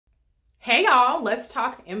Hey y'all, let's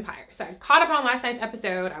talk Empire. So I caught up on last night's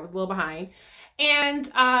episode. I was a little behind. And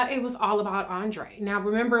it was all about Andre. Now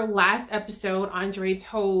remember last episode, Andre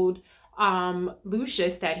told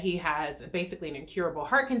Lucious that he has basically an incurable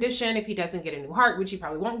heart condition if he doesn't get a new heart, which he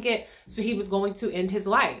probably won't get. So he was going to end his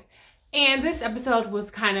life. And this episode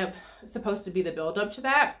was kind of supposed to be the build up to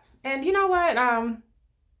that. And you know what?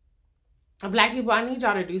 Black people, I need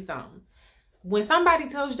y'all to do something. When somebody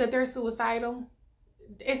tells you that they're suicidal,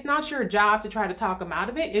 it's not your job to try to talk them out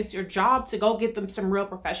of it. It's your job to go get them some real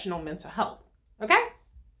professional mental health. Okay?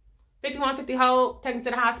 5150 hold, take them to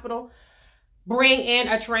the hospital, bring in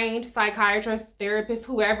a trained psychiatrist, therapist,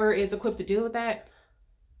 whoever is equipped to deal with that.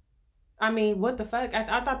 I mean, what the fuck? I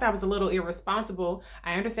thought that was a little irresponsible.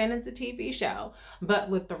 I understand it's a TV show, but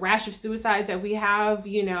with the rash of suicides that we have,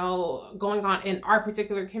 you know, going on in our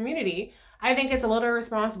particular community, I think it's a little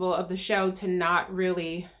irresponsible of the show to not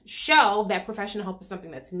really show that professional help is something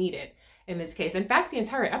that's needed in this case. In fact, the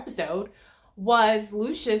entire episode was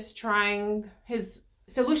Lucious trying his...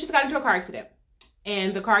 So Lucious got into a car accident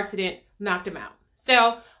and the car accident knocked him out.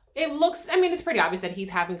 So it looks, I mean, it's pretty obvious that he's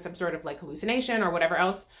having some sort of like hallucination or whatever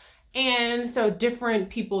else. And so different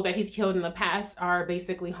people that he's killed in the past are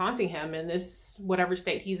basically haunting him in this whatever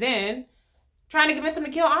state he's in, trying to convince him to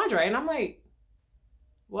kill Andre. And I'm like,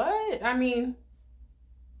 what? I mean,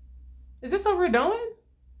 is this what we're doing?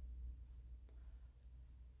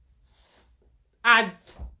 I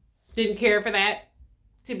didn't care for that,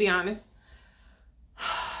 to be honest.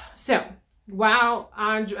 So while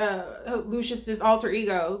Lucious's alter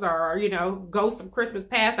egos are, you know, ghosts of Christmas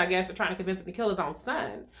past, I guess, are trying to convince him to kill his own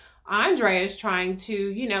son, Andre is trying to,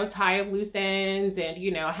 you know, tie up loose ends and,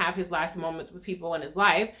 you know, have his last moments with people in his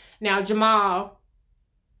life. Now,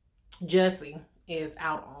 Jesse is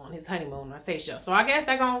out on his honeymoon on Seychelles. So I guess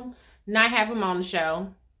they're going to not have him on the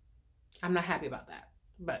show. I'm not happy about that.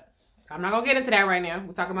 But I'm not going to get into that right now.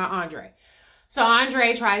 We're talking about Andre. So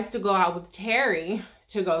Andre tries to go out with Terri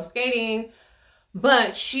to go skating.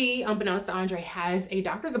 But she, unbeknownst to Andre, has a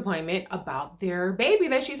doctor's appointment about their baby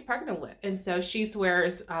that she's pregnant with. And so she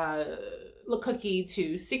swears Cookie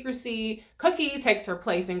to secrecy. Cookie takes her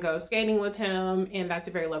place and goes skating with him. And that's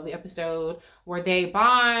a very lovely episode where they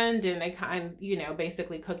bond and they kind of, you know,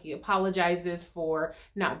 basically Cookie apologizes for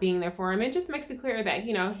not being there for him. It just makes it clear that,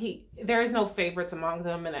 you know, there is no favorites among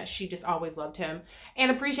them and that she just always loved him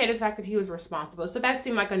and appreciated the fact that he was responsible. So that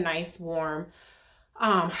seemed like a nice, warm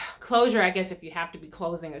closure, I guess, if you have to be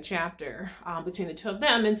closing a chapter between the two of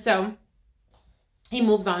them. And so he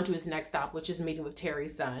moves on to his next stop, which is meeting with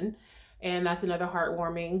Terri's son. And that's another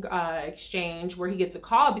heartwarming exchange where he gets a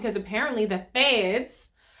call because apparently the feds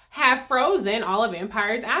have frozen all of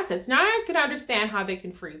Empire's assets. Now, I could understand how they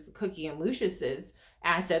can freeze Cookie and Lucious's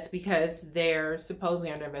assets because they're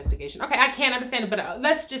supposedly under investigation. Okay, I can't understand it, but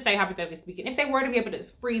let's just say, hypothetically speaking, if they were to be able to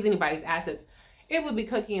freeze anybody's assets, it would be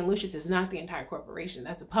Cookie and Lucious, not the entire corporation.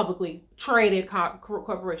 That's a publicly traded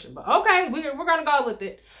corporation. But okay, we're going to go with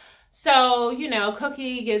it. So, you know,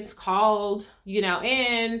 Cookie gets called, you know,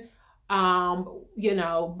 in, you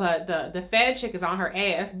know, but the Fed chick is on her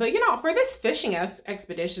ass. But, you know, for this fishing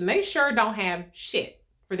expedition, they sure don't have shit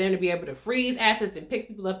for them to be able to freeze assets and pick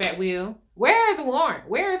people up at will. Where is a warrant?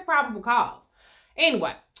 Where is probable cause?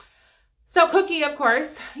 Anyway. So Cookie, of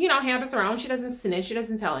course, you know, handles her own. She doesn't snitch. She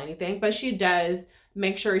doesn't tell anything. But she does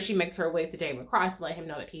make sure she makes her way to David Cross to let him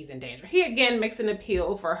know that he's in danger. He, again, makes an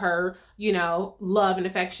appeal for her, you know, love and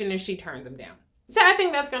affection, and she turns him down. So I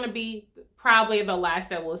think that's going to be probably the last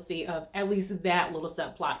that we'll see of at least that little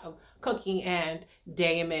subplot of Cookie and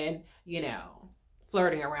Damon, you know,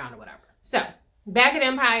 flirting around or whatever. So back at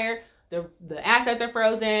Empire, the assets are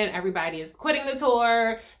frozen. Everybody is quitting the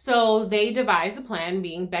tour. So they devise a plan,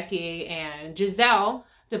 being Becky and Giselle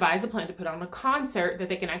devise a plan to put on a concert that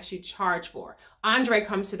they can actually charge for. Andre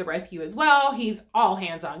comes to the rescue as well. He's all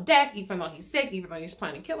hands on deck, even though he's sick, even though he's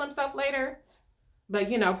planning to kill himself later.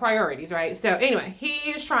 But, you know, priorities, right? So anyway,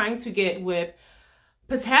 he is trying to get with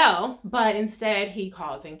Patel, but instead he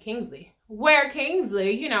calls in Kingsley. Where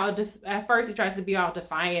Kingsley, you know, just at first he tries to be all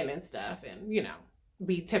defiant and stuff and, you know,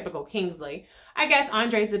 be typical Kingsley. I guess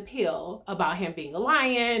Andre's appeal about him being a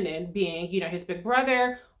lion and being, you know, his big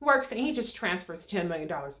brother works, and he just transfers $10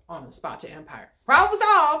 million on the spot to Empire. Problem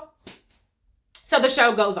solved. So the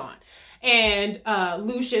show goes on. And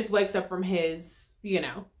Lucious wakes up from his, you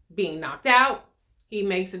know, being knocked out. He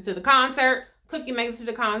makes it to the concert. Cookie makes it to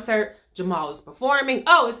the concert. Jamal is performing.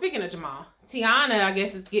 Oh, and speaking of Jamal, Tiana, I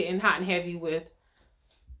guess, is getting hot and heavy with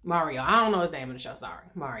Mario. I don't know his name in the show, sorry.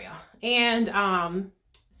 Mario. And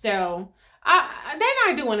so they're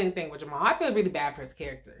not doing anything with Jamal. I feel really bad for his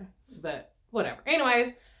character, but whatever.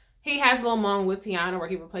 Anyways, he has a little moment with Tiana where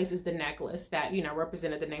he replaces the necklace that, you know,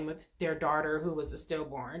 represented the name of their daughter who was a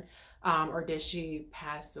stillborn. Or did she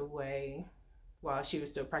pass away while she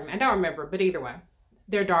was still pregnant? I don't remember, but either way,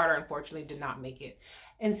 their daughter unfortunately did not make it.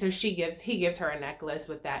 And so he gives her a necklace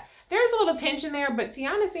with that. There's a little tension there, but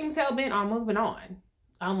Tiana seems hell-bent on moving on.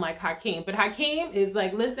 Unlike Hakeem. But Hakeem is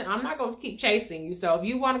like, listen, I'm not going to keep chasing you. So if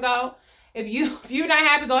you want to go, if you're not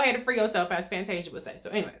happy, go ahead and free yourself, as Fantasia would say.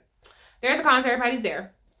 So anyways, there's a concert. Everybody's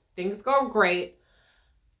there. Things go great.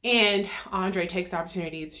 And Andre takes the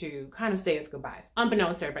opportunity to kind of say his goodbyes,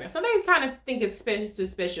 unbeknownst to everybody. So they kind of think it's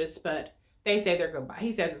suspicious, but they say their goodbye.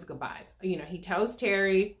 He says his goodbyes. You know, he tells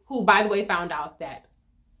Terri, who, by the way, found out that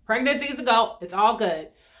pregnancy's a go. It's all good.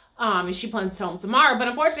 And she plans to tell him tomorrow. But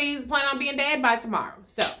unfortunately, he's planning on being dead by tomorrow.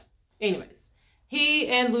 So, anyways, he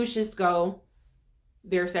and Lucious go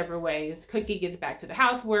their separate ways. Cookie gets back to the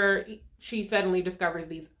house where she suddenly discovers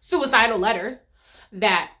these suicidal letters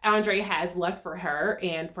that Andre has left for her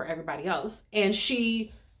and for everybody else. And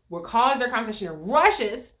she recalls their conversation and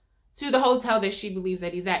rushes to the hotel that she believes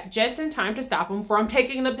that he's at just in time to stop him from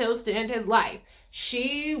taking the pills to end his life.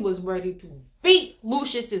 She was ready to beat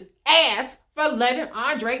Lucious's ass for letting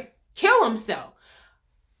Andre kill himself.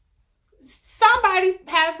 Somebody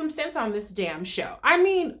has some sense on this damn show. I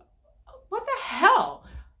mean, what the hell?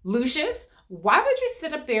 Lucious, why would you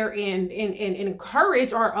sit up there and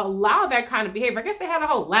encourage or allow that kind of behavior? I guess they had a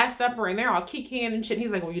whole Last Supper and they're all kikiing and shit.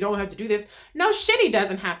 He's like, well, you don't have to do this. No shit, he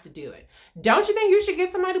doesn't have to do it. Don't you think you should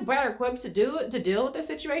get somebody better equipped to do it, to deal with this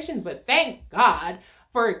situation? But thank God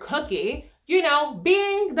for Cookie, you know,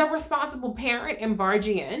 being the responsible parent and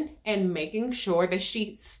barging in and making sure that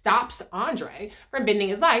she stops Andre from bending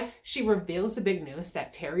his life. She reveals the big news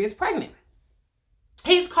that Terri is pregnant.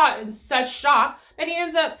 He's caught in such shock that he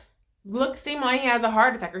ends up seeming like he has a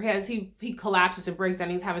heart attack, or he collapses and breaks down.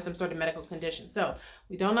 He's having some sort of medical condition. So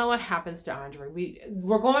we don't know what happens to Andre.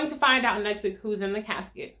 We're going to find out next week who's in the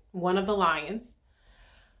casket. One of the Lyons.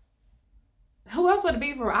 Who else would it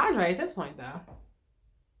be for Andre at this point, though?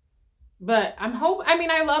 But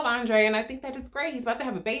I love Andre, and I think that it's great. He's about to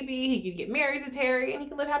have a baby. He could get married to Terri, and he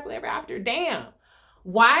can live happily ever after. Damn.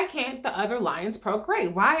 Why can't the other Lyons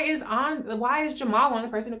procreate? Why is Jamal the only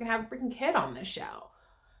person who can have a freaking kid on this show?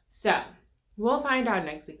 So we'll find out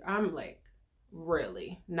next week. I'm like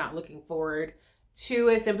really not looking forward to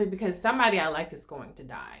it, simply because somebody I like is going to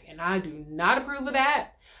die, and I do not approve of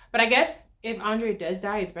that. But I guess if Andre does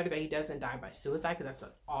die, it's better that he doesn't die by suicide, because that's an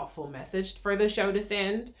awful message for the show to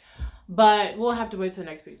send. But we'll have to wait till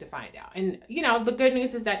next week to find out. And, you know, the good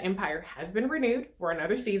news is that Empire has been renewed for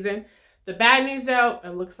another season. The bad news, though, it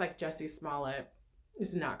looks like Jussie Smollett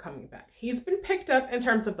is not coming back. He's been picked up in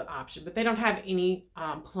terms of the option, but they don't have any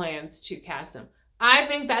plans to cast him. I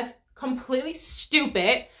think that's completely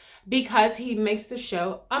stupid, because he makes the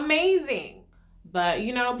show amazing. But,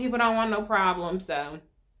 you know, people don't want no problems, so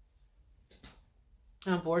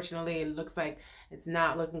unfortunately, it looks like it's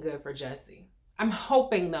not looking good for Jussie. I'm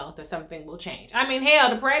hoping, though, that something will change. I mean, hell,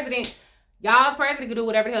 the president, y'all's president could do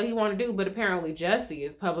whatever the hell he want to do, but apparently Jussie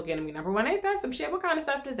is public enemy #1. Ain't that some shit? What kind of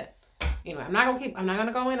stuff is that? Anyway, I'm not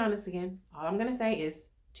gonna go in on this again. All I'm gonna say is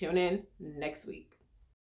tune in next week.